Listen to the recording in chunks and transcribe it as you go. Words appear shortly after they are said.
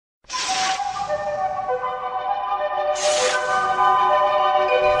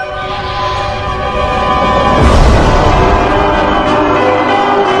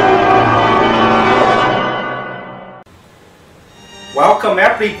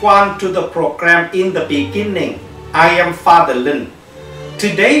welcome everyone to the program In the Beginning. I am Father Linh.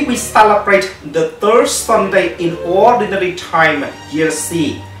 Today we celebrate the third Sunday in Ordinary Time, Year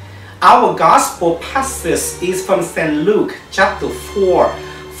C. Our Gospel passage is from St. Luke chapter 4,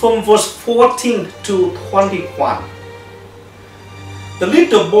 from verse 14 to 21. The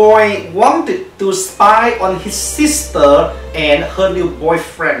little boy wanted to spy on his sister and her new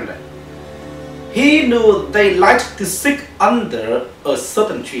boyfriend. He knew they liked to sit under a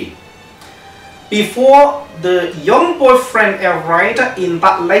certain tree. Before the young boyfriend arrived in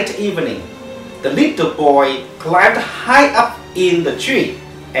that late evening, the little boy climbed high up in the tree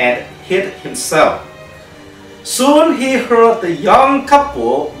and hid himself. Soon he heard the young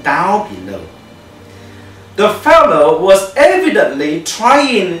couple down below. The fellow was evidently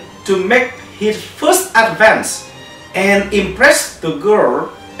trying to make his first advance and impress the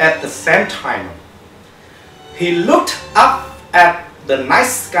girl at the same time. He looked up at the night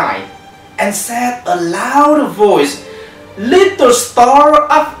sky and said a loud voice, "Little star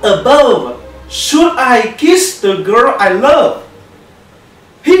up above, should I kiss the girl I love?"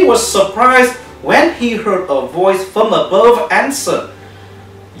 He was surprised when he heard a voice from above answer,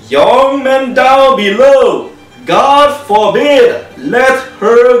 "Young man down below, God forbid, let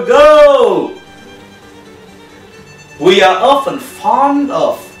her go." We are often fond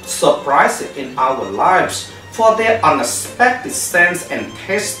of surprises in our lives, for their unexpected sense and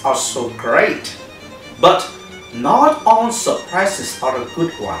taste are so great. But not all surprises are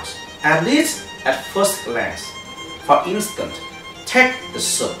good ones, at least at first glance. For instance, take the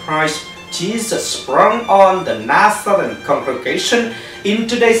surprise Jesus sprung on the Nazareth congregation in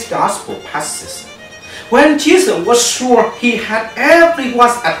today's Gospel passage. When Jesus was sure he had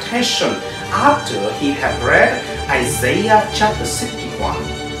everyone's attention after he had read Isaiah chapter 61,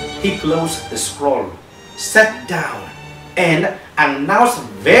 he closed the scroll, sat down, and announced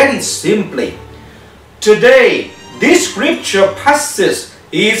very simply, "Today, this scripture passage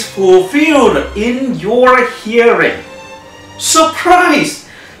is fulfilled in your hearing." Surprise!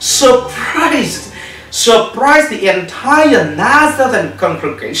 Surprise! Surprise the entire Nazareth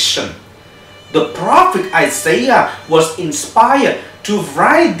congregation. The prophet Isaiah was inspired to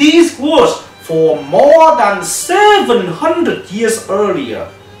write these words for more than 700 years earlier.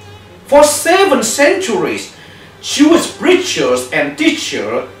 For 7 centuries, Jewish preachers and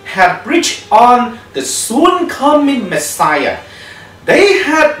teachers had preached on the soon-coming Messiah. They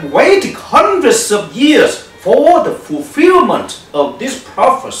had waited hundreds of years for the fulfillment of this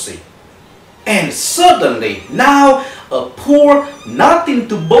prophecy. And suddenly, now a poor, nothing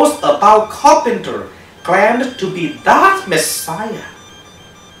to boast about carpenter claimed to be that Messiah.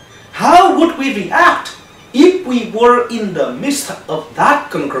 How would we react if we were in the midst of that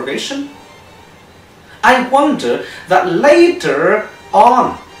congregation? I wonder that later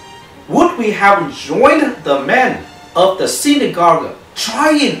on, would we have joined the men of the synagogue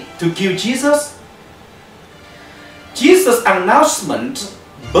trying to kill Jesus? Jesus' announcement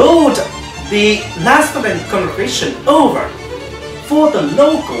bowled the Nazareth congregation over, for the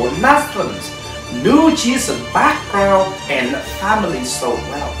local Nazarenes knew Jesus' background and family so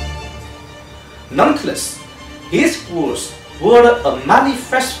well. Nonetheless, his words were a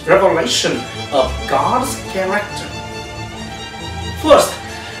manifest revelation of God's character. First,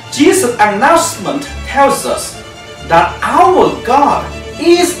 Jesus' announcement tells us that our God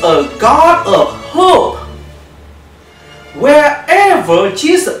is a God of hope. Wherever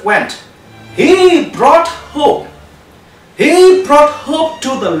Jesus went, he brought hope. He brought hope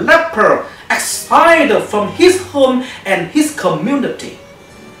to the leper exiled from his home and his community.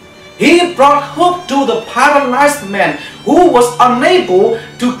 He brought hope to the paralyzed man who was unable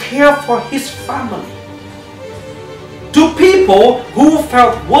to care for his family. To people who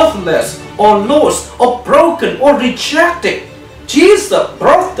felt worthless or lost or broken or rejected, Jesus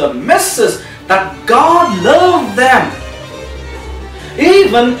brought the message that God loved them.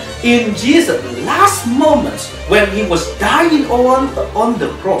 Even in Jesus' last moments when he was dying on the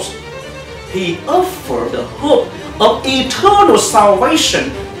cross, he offered the hope of eternal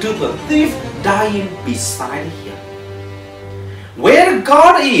salvation to the thief dying beside him. Where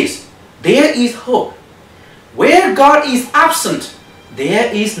God is, there is hope. Where God is absent,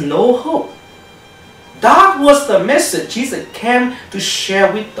 there is no hope. That was the message Jesus came to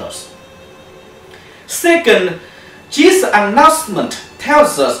share with us. Second, Jesus' announcement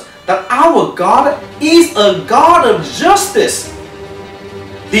tells us that our God is a God of justice.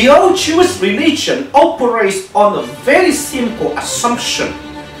 The old Jewish religion operates on a very simple assumption: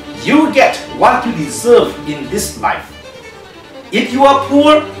 you get what you deserve in this life. If you are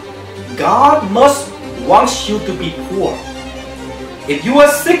poor, God must want you to be poor. If you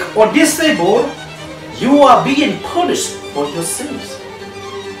are sick or disabled, you are being punished for your sins.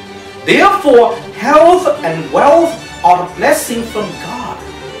 Therefore, health and wealth are a blessing from God.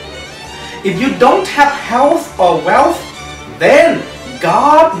 If you don't have health or wealth, then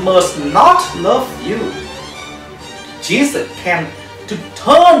God must not love you. Jesus came to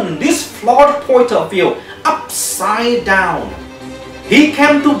turn this flawed point of view upside down. He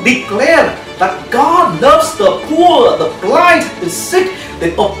came to declare that God loves the poor, the blind, the sick,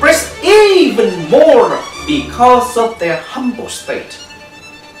 the oppressed even more because of their humble state.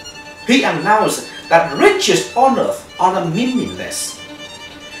 He announced that riches on earth are meaningless.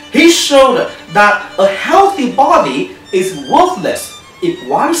 He showed that a healthy body is worthless if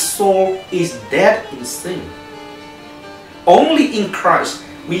one's soul is dead in sin. Only in Christ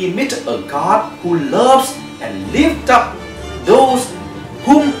we meet a God who loves and lifts up those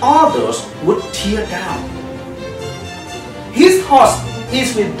whom others would tear down. His heart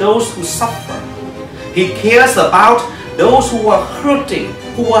is with those who suffer. He cares about those who are hurting,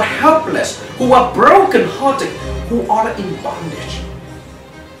 who are helpless, who are broken-hearted, who are in bondage.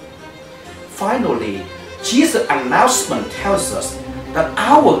 Finally, Jesus' announcement tells us that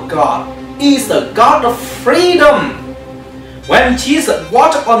our God is a God of freedom. When Jesus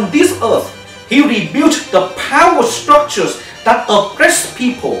walked on this earth, He rebuilt the power structures that oppress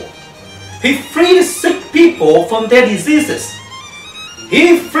people. He freed sick people from their diseases.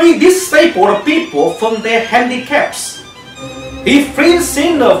 He freed disabled people from their handicaps. He freed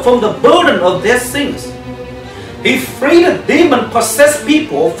sinners from the burden of their sins. He freed demon-possessed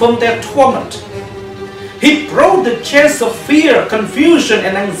people from their torment. He broke the chains of fear, confusion,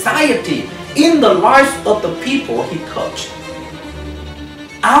 and anxiety in the lives of the people He touched.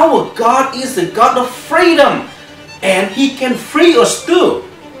 Our God is a God of freedom, and He can free us too.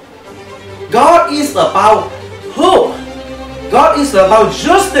 God is about hope. God is about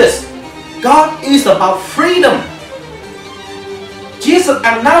justice. God is about freedom. Jesus'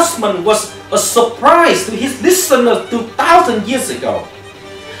 announcement was a surprise to His listeners 2,000 years ago.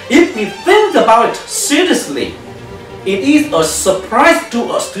 If we think about it seriously, it is a surprise to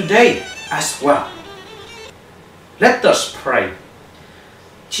us today as well. Let us pray.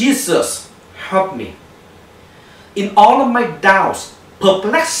 Jesus, help me. In all of my doubts,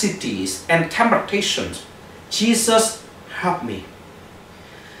 perplexities, and temptations, Jesus, help me.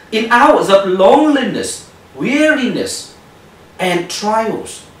 In hours of loneliness, weariness, and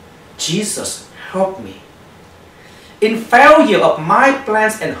trials, Jesus, help me. In failure of my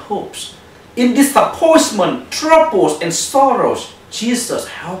plans and hopes, in disappointment, troubles, and sorrows, Jesus,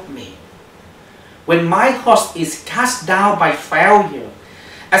 help me. When my heart is cast down by failure,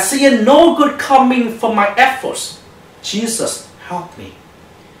 I see no good coming from my efforts, Jesus, help me.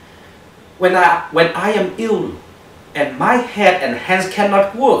 When I am ill, and my head and hands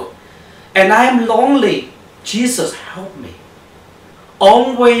cannot work, and I am lonely, Jesus, help me.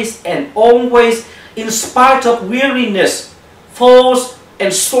 Always and always, in spite of weariness, faults,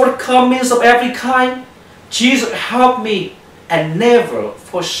 and shortcomings of every kind, Jesus, help me and never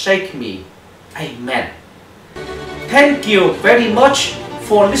forsake me. Amen. Thank you very much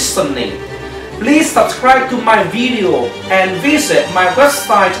for listening. Please subscribe to my video and visit my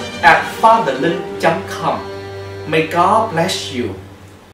website at fatherlin.com. May God bless you.